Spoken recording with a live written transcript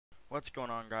What's going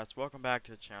on, guys? Welcome back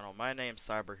to the channel. My name's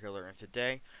Cyber Healer, and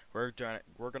today we're gonna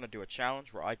do a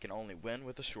challenge where I can only win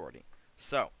with a shorty.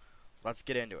 So let's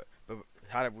get into it. But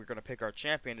we're gonna pick our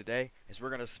champion today is we're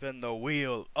gonna spin the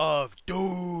wheel of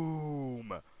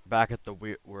doom. We're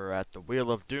at the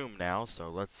wheel of doom now. So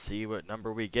let's see what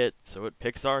number we get. So it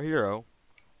picks our hero.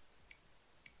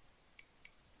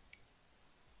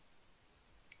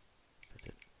 It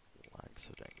didn't lag so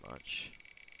dang much.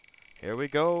 Here we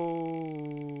go.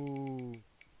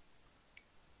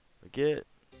 We get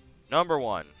number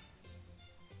 1.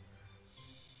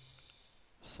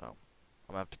 So I'm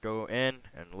gonna have to go in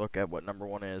and look at what number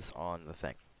 1 is on the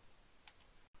thing.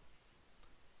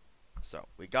 So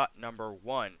we got number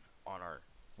 1 on our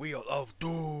wheel of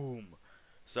doom.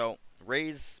 So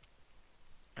Raze,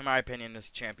 in my opinion,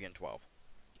 is champion 12.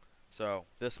 So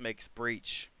this makes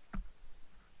Breach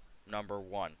number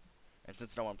 1. And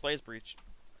since no one plays Breach,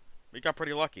 we got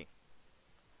pretty lucky.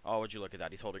 Oh, would you look at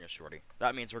that? He's holding a shorty.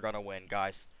 That means we're gonna win,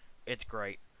 guys. It's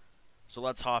great. So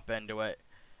let's hop into it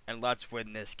and let's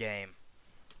win this game.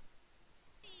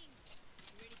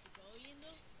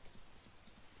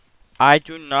 I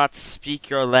do not speak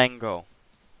your lingo.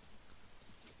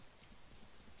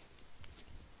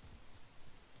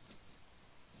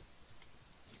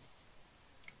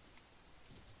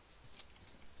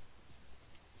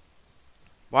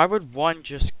 Why would one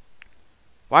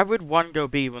go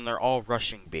B when they're all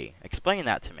rushing B? Explain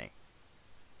that to me.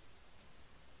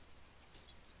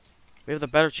 We have the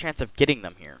better chance of getting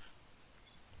them here.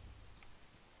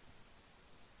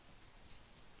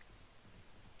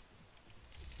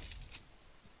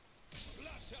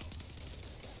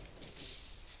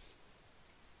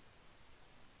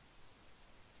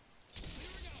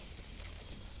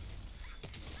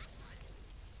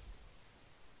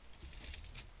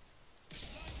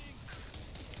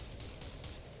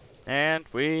 And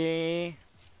we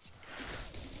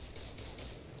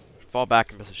fall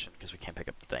back in position because we can't pick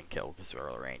up the dang kill because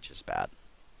our range is bad.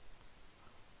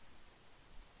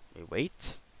 We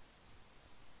wait.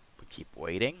 We keep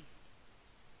waiting.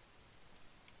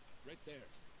 Right there.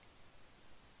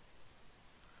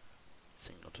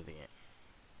 Signal to the end.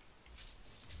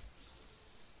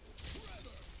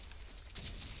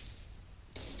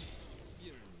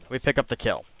 We pick up the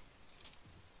kill.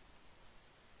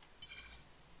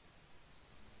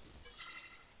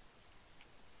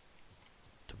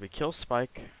 Did we kill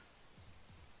Spike?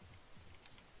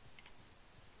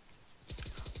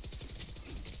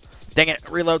 Dang it,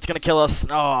 reload's gonna kill us.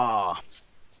 Aww.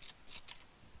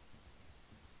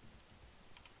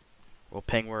 We'll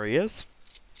ping where he is.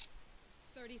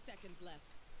 30 seconds left.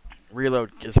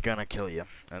 Reload is gonna kill you,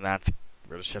 and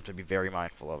we just have to be very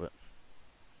mindful of it.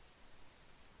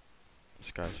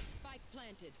 This guy's Spike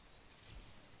planted.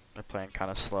 they're playing kind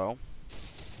of slow. One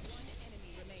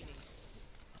enemy remaining.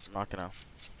 I'm not gonna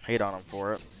hate on him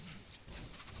for it.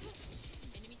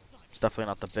 It's definitely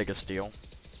not the biggest deal.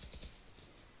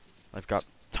 I've got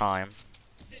time.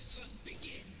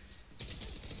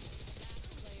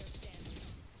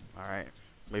 Alright,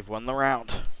 we've won the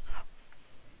round.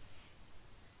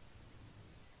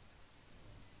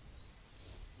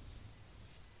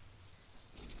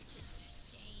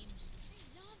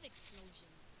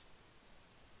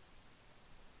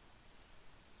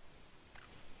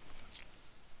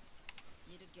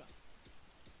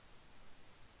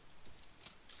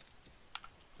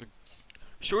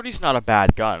 Shorty's not a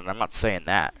bad gun, I'm not saying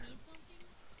that.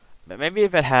 But maybe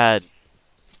if it had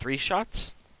 3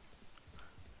 shots,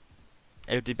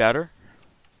 it would be better.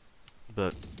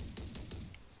 But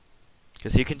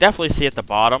because you can definitely see at the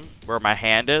bottom where my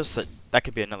hand is, that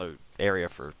could be another area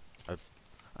for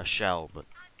a shell, but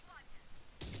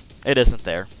it isn't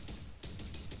there.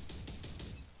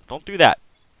 Don't do that.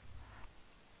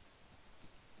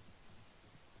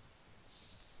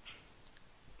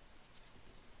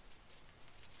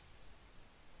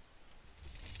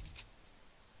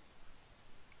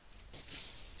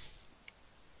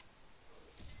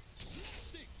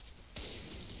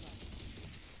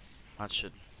 That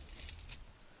should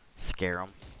scare him.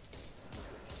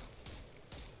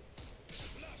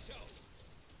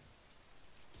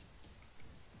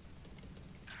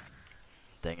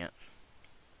 Dang it.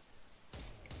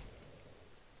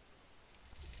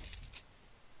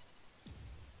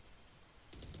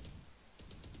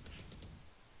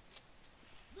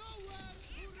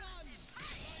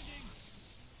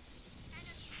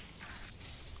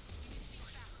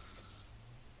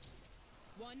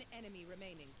 One enemy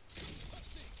remaining.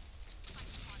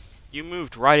 You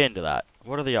moved right into that.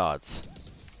 What are the odds?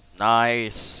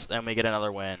 Nice. And we get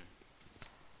another win.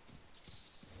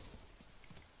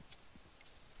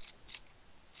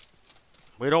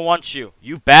 We don't want you.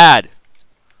 You bad.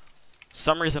 For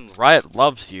some reason, Riot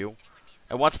loves you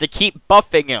and wants to keep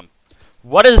buffing him.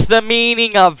 What is the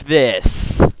meaning of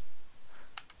this?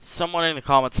 Someone in the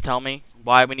comments tell me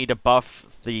why we need to buff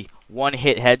the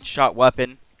one-hit headshot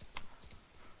weapon.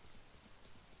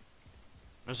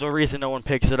 There's no reason no one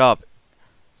picks it up.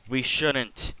 We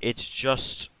shouldn't. It's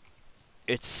just...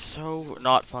 It's so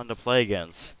not fun to play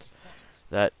against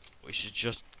that we should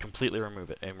just completely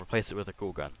remove it and replace it with a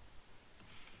cool gun.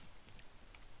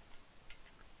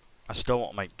 I still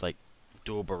want my, like,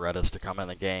 dual Berettas to come in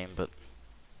the game, but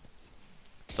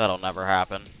that'll never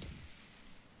happen.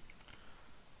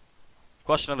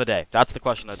 Question of the day. That's the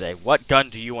question of the day. What gun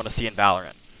do you want to see in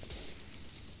Valorant?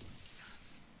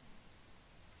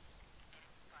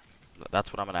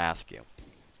 That's what I'm going to ask you.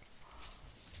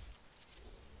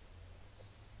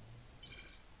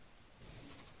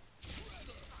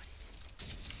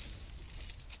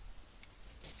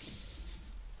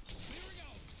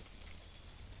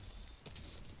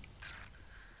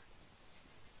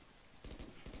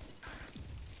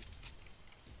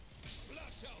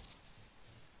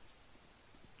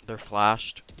 They're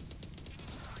flashed.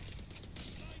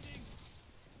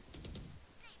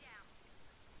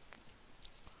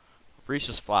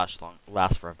 Reach's flash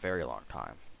lasts for a very long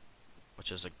time, which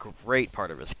is a great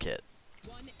part of his kit.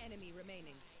 One enemy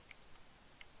remaining.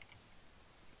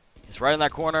 He's right in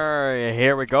that corner.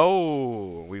 Here we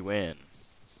go. We win.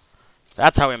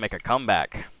 That's how we make a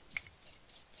comeback.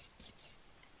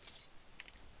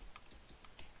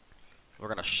 We're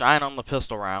going to shine on the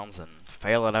pistol rounds and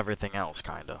fail at everything else,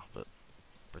 kinda. But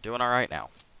we're doing alright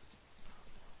now.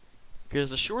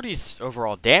 Because the shorty's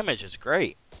overall damage is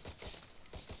great.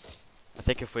 I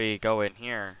think if we go in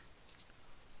here,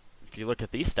 if you look at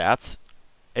these stats,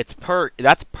 that's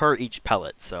per each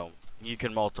pellet, so you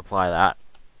can multiply that.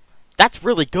 That's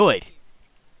really good.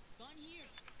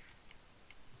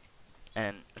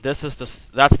 And this is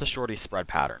that's the shorty spread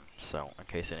pattern. So, in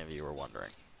case any of you were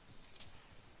wondering,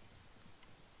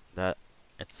 that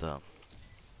it's a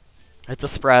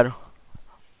spread.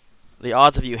 The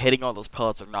odds of you hitting all those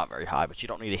pellets are not very high, but you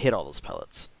don't need to hit all those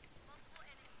pellets.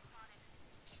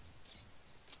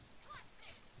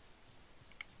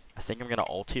 I think I'm gonna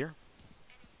ult here,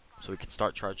 so we can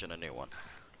start charging a new one.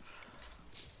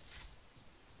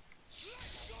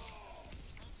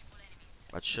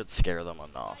 That should scare them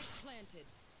enough.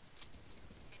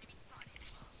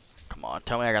 Come on,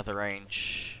 tell me I got the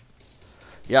range.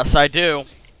 Yes, I do.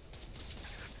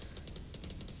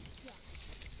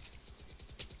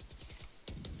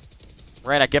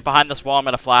 Reyna, get behind this wall. I'm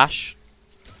gonna flash.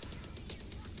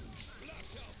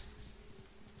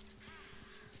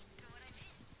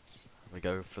 We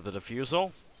go for the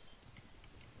defusal.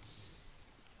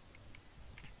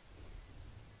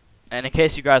 And in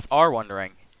case you guys are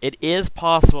wondering, it is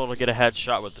possible to get a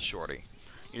headshot with the shorty.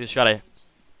 You just gotta...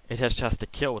 It just has to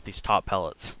kill with these top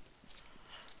pellets.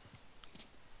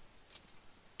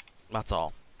 That's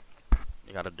all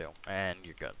you gotta do, and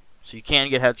you're good. So you can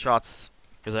get headshots,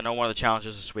 because I know one of the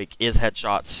challenges this week is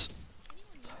headshots.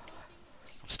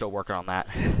 I'm still working on that.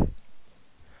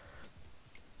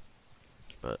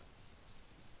 But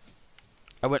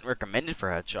I wouldn't recommend it for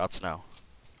headshots, no.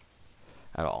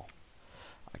 At all.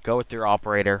 Go with your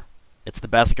operator. It's the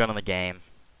best gun in the game.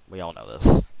 We all know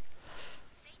this.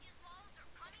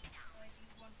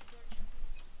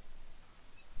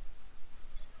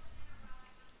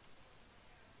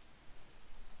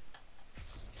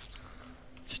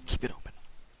 Just keep it open.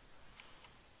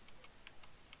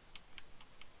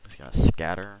 Just gonna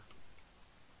scatter.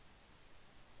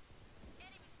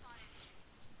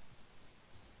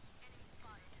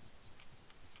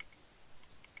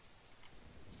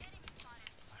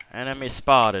 Enemy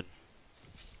spotted.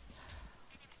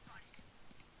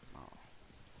 Oh.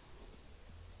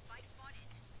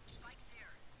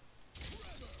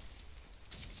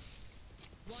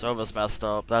 Sova's messed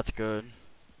up. That's good.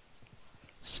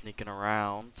 Sneaking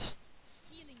around.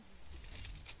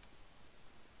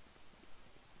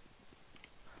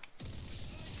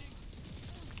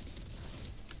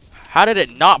 How did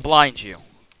it not blind you?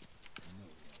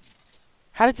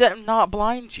 How did that not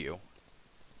blind you?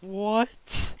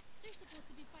 What?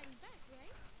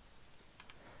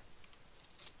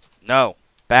 No.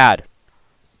 Bad.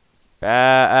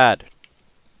 Bad.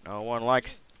 No one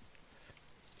likes...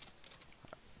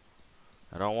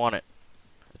 I don't want it.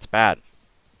 It's bad.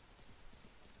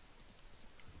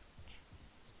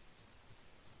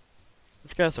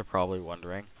 These guys are probably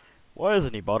wondering, why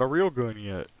hasn't he bought a real gun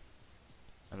yet?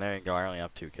 And there you go, I only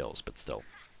have 2 kills, but still.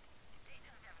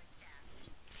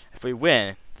 If we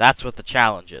win, that's what the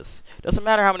challenge is. Doesn't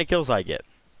matter how many kills I get.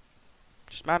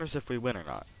 Just matters if we win or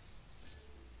not.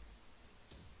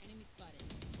 Enemy spotted.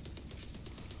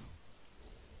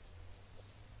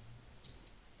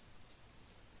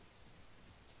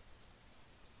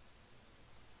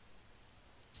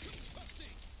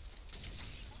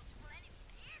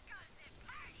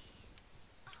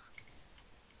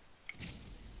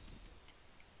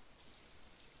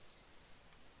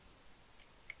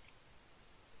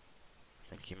 I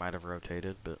think he might have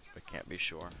rotated, but we can't be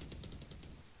sure.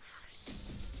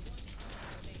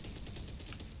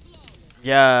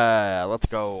 Yeah, let's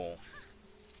go.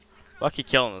 Lucky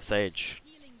kill on the Sage.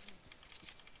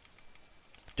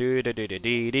 Do do do do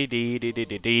dee dee dee dee dee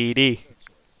dee dee dee.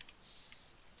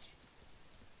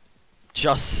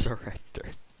 Just surrender.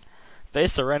 If they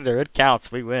surrender, it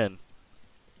counts. We win.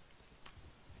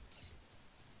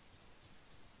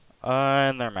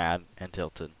 And they're mad and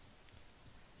tilted.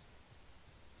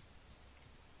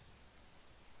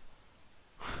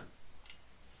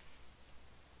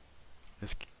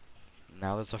 This.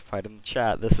 Now there's a fight in the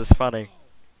chat. This is funny.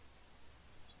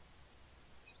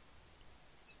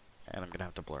 And I'm gonna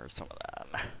have to blur some of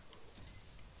that.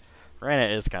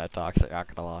 Reyna is kind of toxic,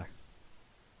 not gonna lie.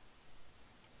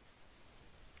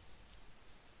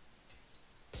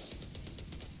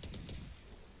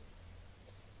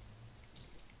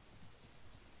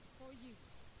 For you.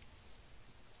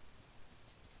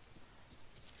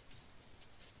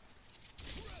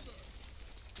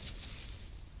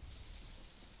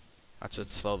 That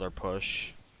should slow their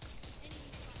push. Enemy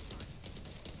spotted.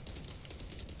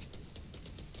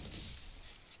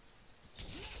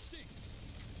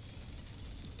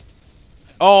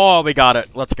 Oh, we got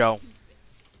it. Let's go.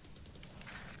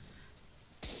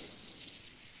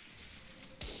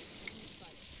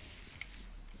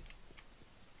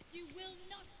 You will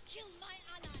not kill my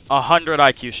ally. 100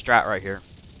 IQ strat right here.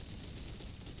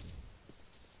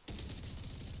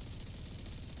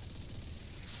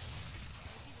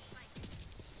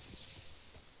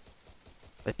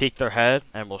 They peek their head,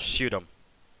 and we'll shoot them.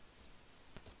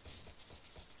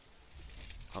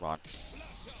 Hold on.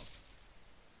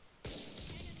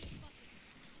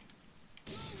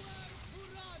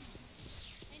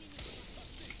 Enemy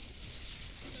spotted.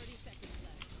 30 seconds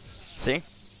left. See?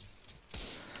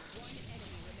 One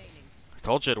enemy remaining. I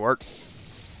told you it'd work.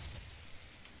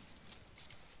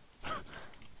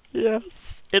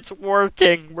 Yes, it's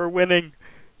working. We're winning.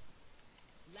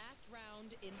 Last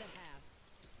round in the half.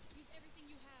 Use everything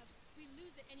you have. We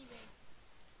lose it anyway.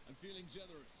 I'm feeling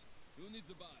generous. Who needs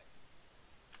a buy?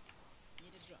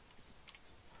 Need a drop.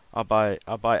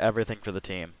 I'll buy everything for the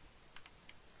team.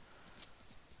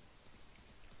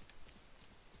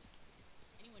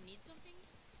 Anyone need something?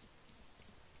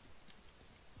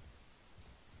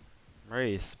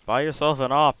 Race, buy yourself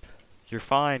an op. You're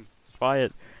fine. Buy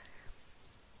it.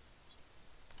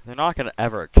 They're not gonna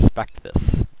ever expect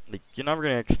this. Like, you're never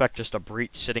gonna expect just a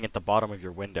breach sitting at the bottom of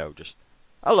your window. Just,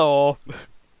 hello.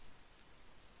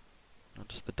 Not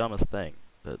just the dumbest thing,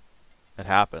 but it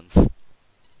happens.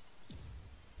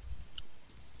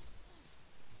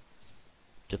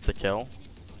 Gets a kill.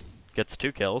 Gets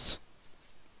 2 kills.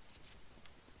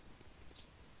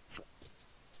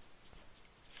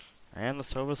 And the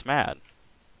Sova's mad.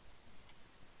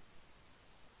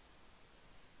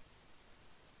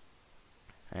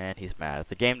 And he's mad at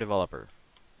the game developer.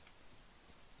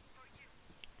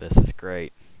 This is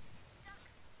great.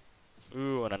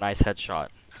 Ooh, and a nice headshot.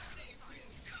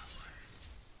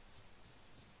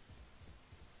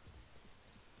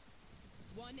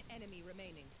 One enemy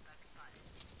remaining.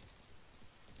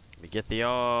 We get the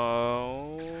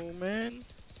omen.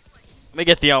 Let me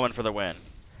get the omen for the win.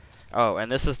 Oh,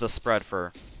 and this is the spread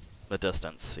for the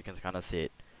distance. You can kind of see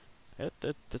it.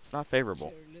 It's not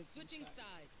favorable. Switching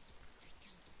sides.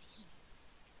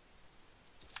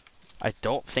 I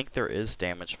don't think there is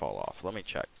damage fall off. Let me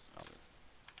check.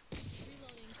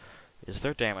 Reloading. Is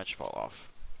there damage fall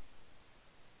off?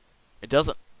 It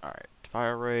doesn't. Alright.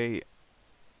 Fire rate.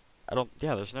 I don't.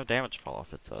 Yeah, there's no damage fall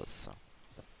off, it says. So.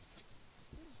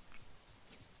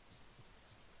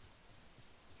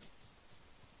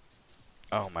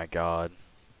 Oh my god.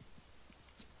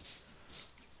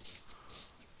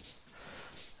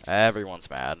 Everyone's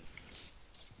mad.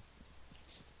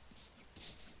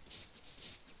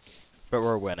 But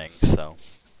we're winning, so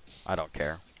I don't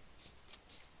care.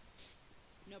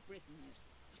 No prisoners.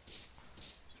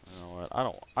 You know what?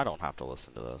 I don't have to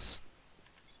listen to this.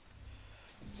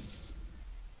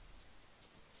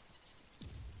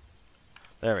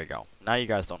 There we go. Now you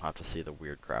guys don't have to see the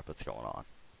weird crap that's going on.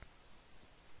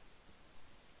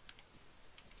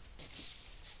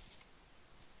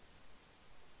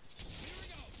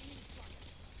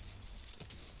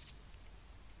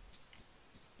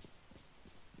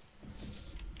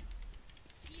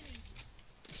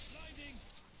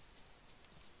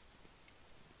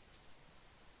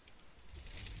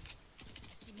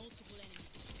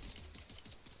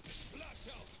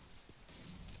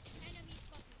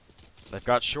 They've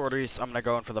got shorties. I'm gonna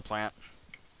go in for the plant.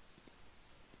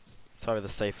 It's probably the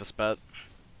safest bet.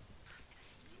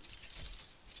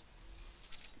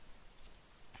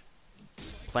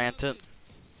 Plant it.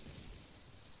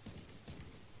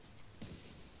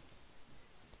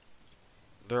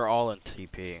 They're all in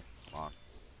TP. Come on.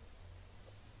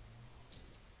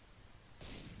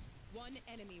 One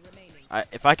enemy remaining.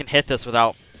 If I can hit this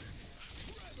without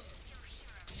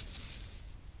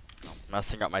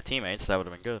messing up my teammates, that would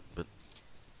have been good, but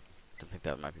didn't think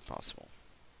that might be possible.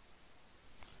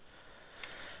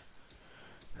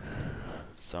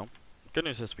 So, good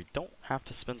news is we don't have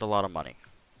to spend a lot of money.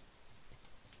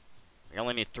 We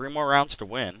only need 3 more rounds to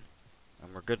win,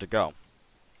 and we're good to go.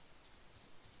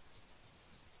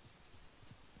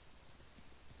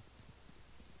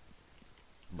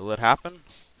 Will it happen?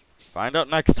 Find out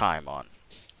next time on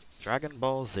Dragon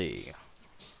Ball Z.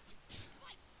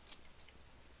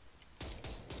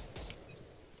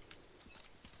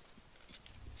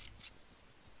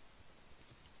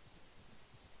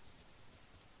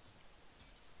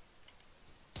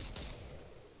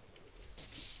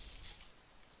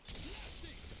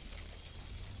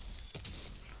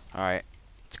 Alright,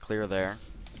 it's clear there.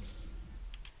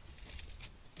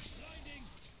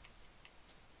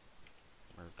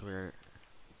 We're clear.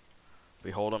 If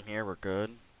we hold them here, we're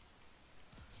good.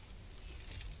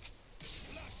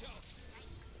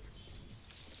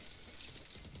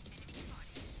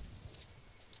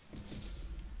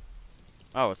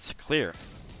 Oh, it's clear.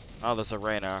 Oh, there's a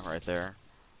Reyna right there.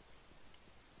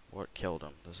 What killed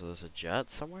him? There's a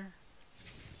jet somewhere?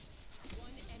 One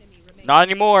enemy remaining. Not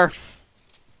anymore!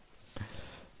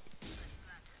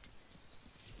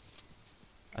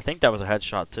 I think that was a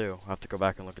headshot too. I'll have to go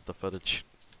back and look at the footage.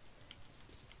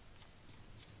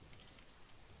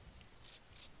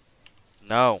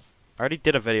 No. I already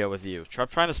did a video with you. Stop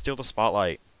trying to steal the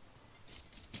spotlight.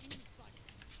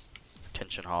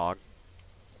 Attention hog.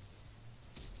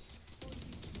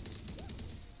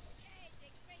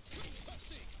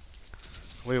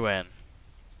 We win.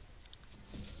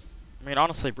 I mean,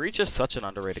 honestly, Breach is such an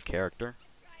underrated character.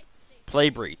 Play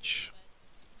Breach.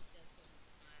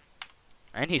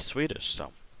 And he's Swedish,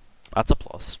 so that's a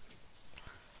plus.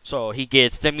 So he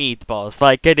gets the meatballs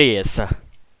like it is.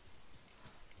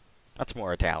 That's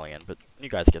more Italian, but you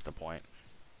guys get the point.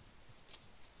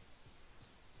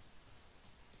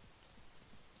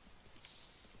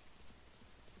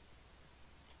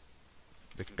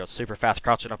 We can go super fast,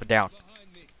 crouching up and down.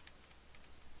 Behind me.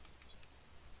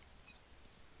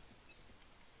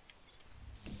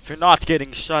 If you're not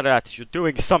getting shot at, you're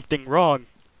doing something wrong.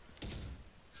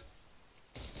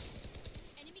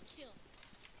 Enemy kill.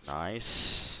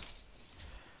 Nice.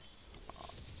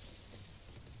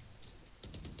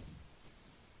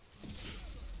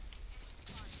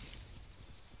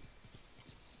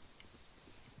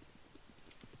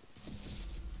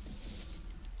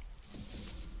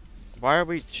 Why are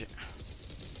we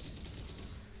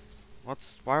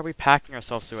why are we packing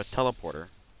ourselves through a teleporter?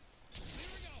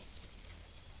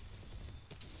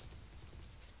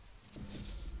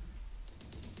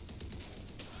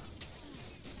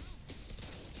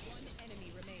 One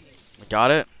enemy remaining. We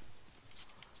got it?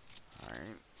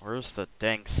 Alright, where's the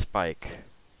dang spike?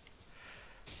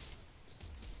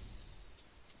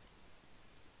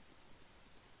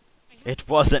 It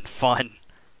wasn't fun.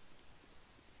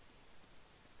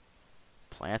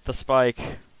 Plant the spike.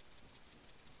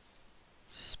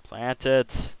 Just plant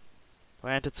it.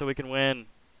 Plant it so we can win.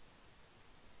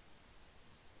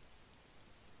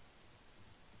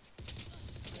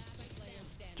 Last player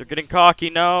standing. They're getting cocky,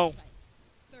 no.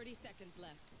 30 seconds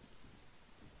left.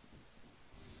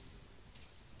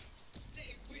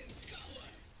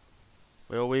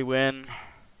 Will we win?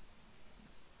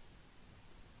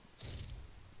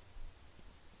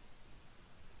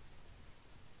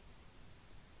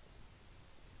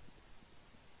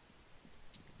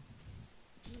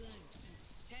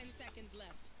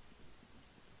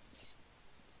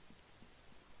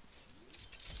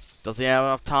 Does he have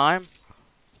enough time?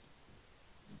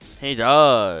 He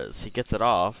does. He gets it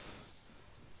off.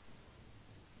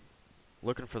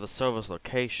 Looking for the Sova's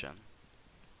location.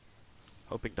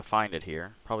 Hoping to find it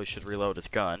here. Probably should reload his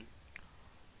gun.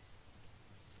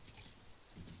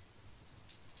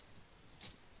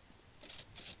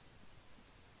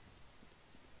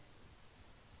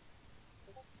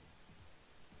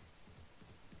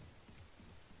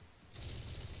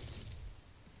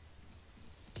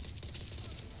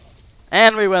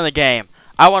 And we win the game.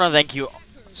 I want to thank you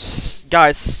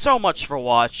guys so much for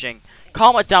watching.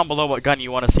 Comment down below what gun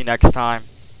you want to see next time.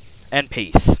 And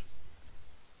peace.